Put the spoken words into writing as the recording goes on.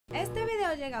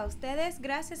video llega a ustedes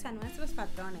gracias a nuestros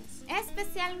patrones,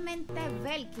 especialmente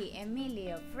Belki,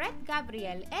 Emilio, Fred,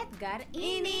 Gabriel, Edgar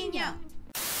y Niño.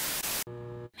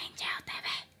 Minyeo TV.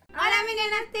 Hola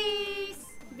Minyeo,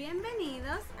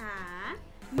 bienvenidos a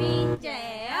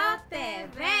Minyeo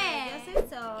TV. Yo soy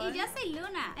Sol. Y yo soy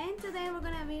Luna. And today we're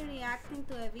gonna be reacting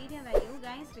to a video that you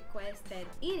guys requested.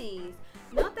 It is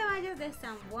No Te Vayas de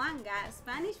Zamboanga,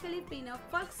 Spanish Filipino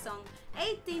folk song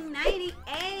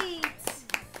 1898.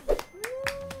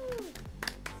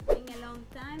 It's been a long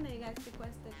time that you guys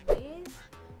requested this.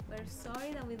 We're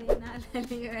sorry that we did not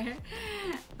deliver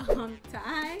on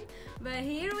time, but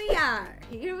here we are.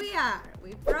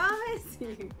 We promise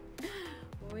you,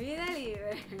 we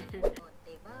deliver.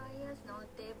 No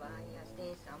te vayas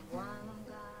de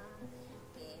Zamboanga,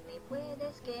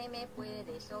 que me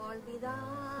puedes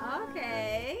olvidar.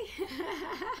 Okay.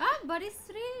 But it's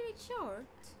really short.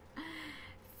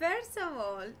 First of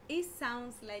all, it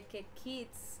sounds like a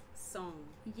kid's song.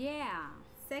 Yeah.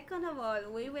 Second of all,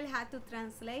 we will have to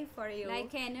translate for you.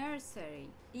 Like a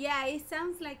nursery. Yeah, it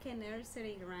sounds like a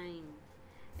nursery rhyme.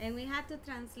 And we have to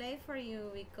translate for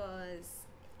you because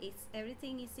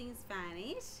everything is in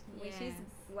Spanish, which is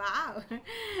wow.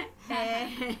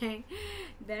 And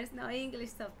there's no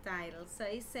English subtitles. So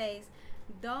it says,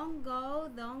 don't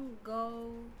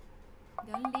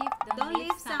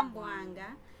leave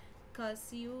Zamboanga,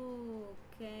 cause you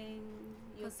may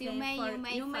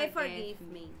forgive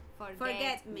me.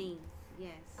 Forget me.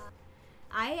 Yes.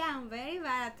 I am very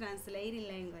bad at translating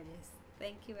languages.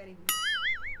 Thank you very much.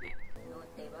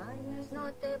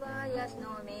 No te vayas,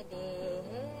 no me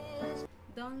dejes.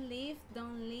 Don't leave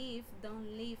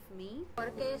me.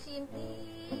 Porque sin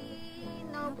ti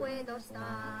no puedo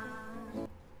estar.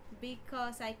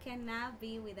 Because I cannot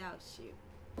be without you.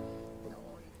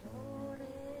 No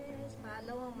llores,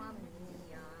 paloma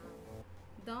mía.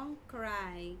 Don't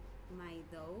cry, my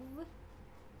dove.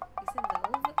 Is it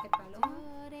dove? A paloma?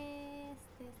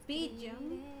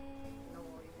 Pigeon. No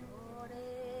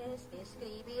llores, te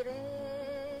escribiré.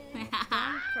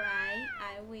 Don't cry,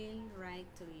 I will write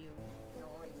to you.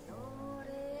 No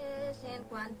llores en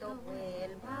cuanto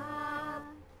vuelva.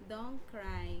 Don't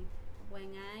cry,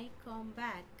 when I come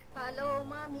back.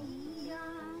 Paloma mía,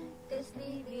 te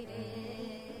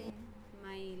escribiré.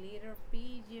 My little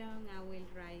pigeon, I will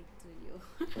write to you.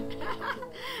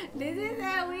 This is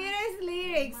the weirdest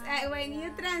lyrics when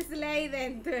you translate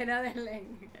them to another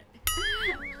language.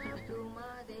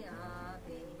 Pluma de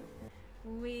ave.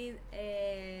 With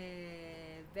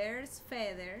a bird's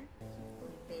feather.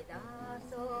 Un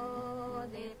pedazo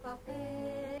de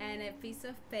papel. And a piece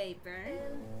of paper.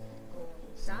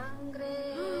 Con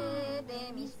sangre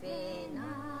de mis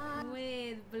venas.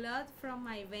 With blood from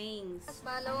my veins.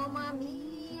 Paloma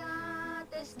mía,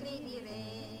 te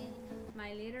escribiré.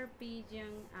 My little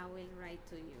pigeon, I will write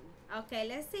to you. Okay,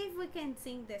 let's see if we can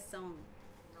sing the song.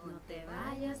 No te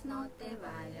vayas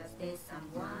de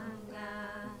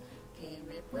Zamboanga, que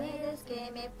me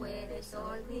puedes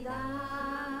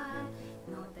olvidar.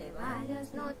 No te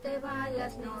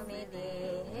vayas, no me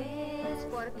dejes,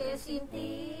 porque sin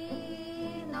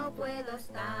ti no puedo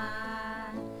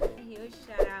estar. A huge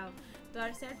shout out to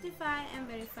our certified and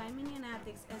verified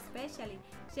Minionatics, especially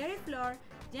Sherry Flor,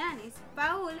 Janice,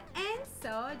 Paul, and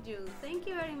Soju. Thank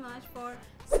you very much for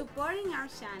supporting our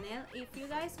channel. If you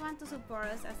guys want to support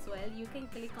us as well, you can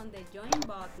click on the join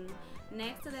button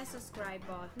next to the subscribe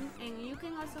button, and you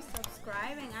can also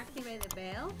subscribe and activate the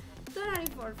bell totally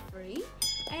for free,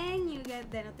 and you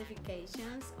get the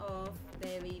notifications of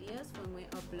the videos when we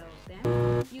upload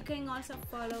them. You can also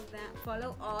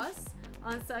follow us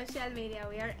on social media.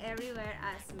 We are everywhere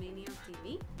as Minyeo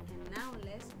TV. And now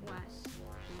let's watch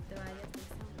No Te Vayas de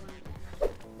Zamboanga.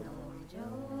 No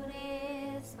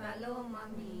llores, paloma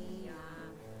mía,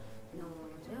 no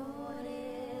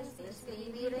llores, te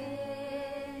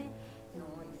escribiré.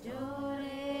 No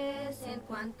llores en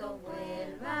cuanto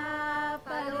vuelva,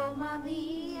 paloma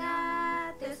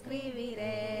mía, te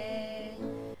escribiré.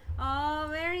 Oh,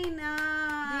 very Do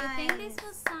nice. you think this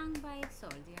was sung by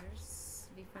soldiers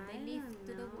before they left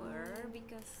to the war?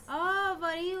 Because Oh,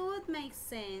 but it would make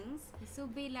sense. this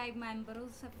would be like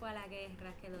Mambrú se fue a la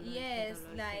guerra. Que dolor, Yes, que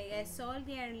dolor, like que a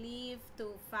soldier leave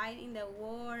to fight in the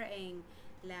war, and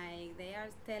like they are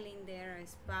telling their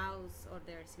spouse or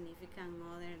their significant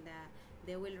other that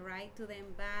they will write to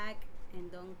them back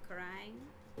and don't cry.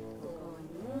 Con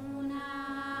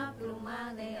una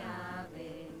pluma de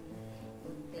ave,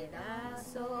 un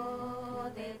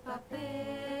pedazo de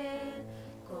papel,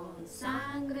 con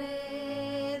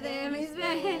sangre de mis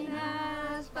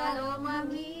venas, paloma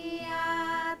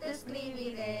mía, te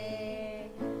escribiré.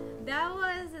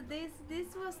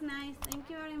 This was nice. Thank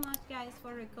you very much, guys,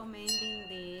 for recommending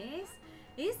this.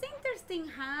 It's interesting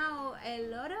how a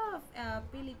lot of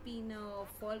Filipino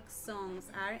folk songs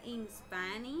are in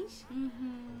Spanish,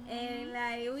 and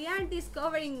like we are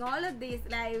discovering all of this.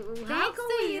 Like, how come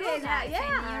we didn't?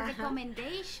 Your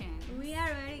recommendation. We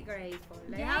are very grateful.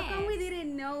 Like, Yes. how come we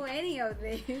didn't know any of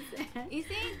this?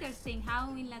 It's interesting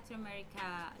how in Latin America,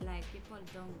 like, people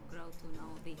don't grow to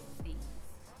know these things.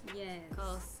 Yes.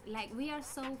 Because, like, we are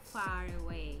so far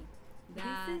away.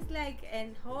 That This is like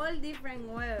a whole different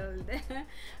world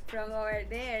from over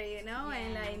there, you know,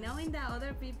 and like knowing that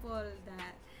other people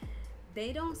that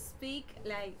they don't speak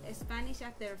like Spanish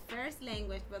as their first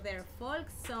language, but their folk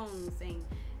songs and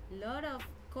a lot of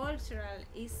cultural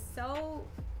is so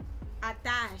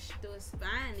attached to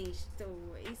Spanish.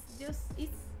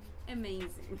 It's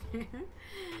amazing.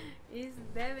 It's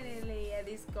definitely a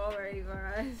discovery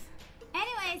for us.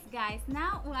 Anyways, guys,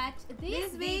 now watch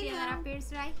this video that video.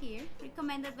 appears right here,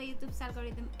 recommended by YouTube's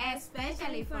algorithm,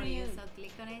 especially for you. So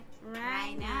click on it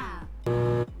Right right now.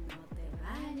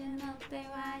 No te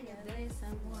vayas de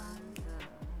San Juan.